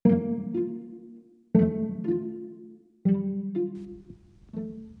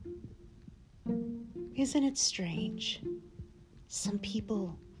Isn't it strange? Some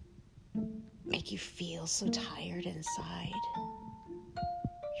people make you feel so tired inside.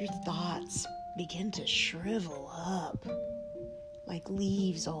 Your thoughts begin to shrivel up like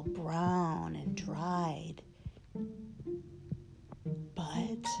leaves all brown and dried.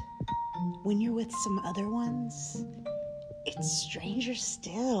 But when you're with some other ones, it's stranger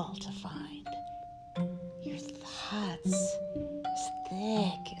still to find your thoughts as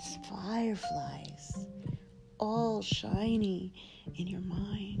thick as fireflies, all shiny in your mind.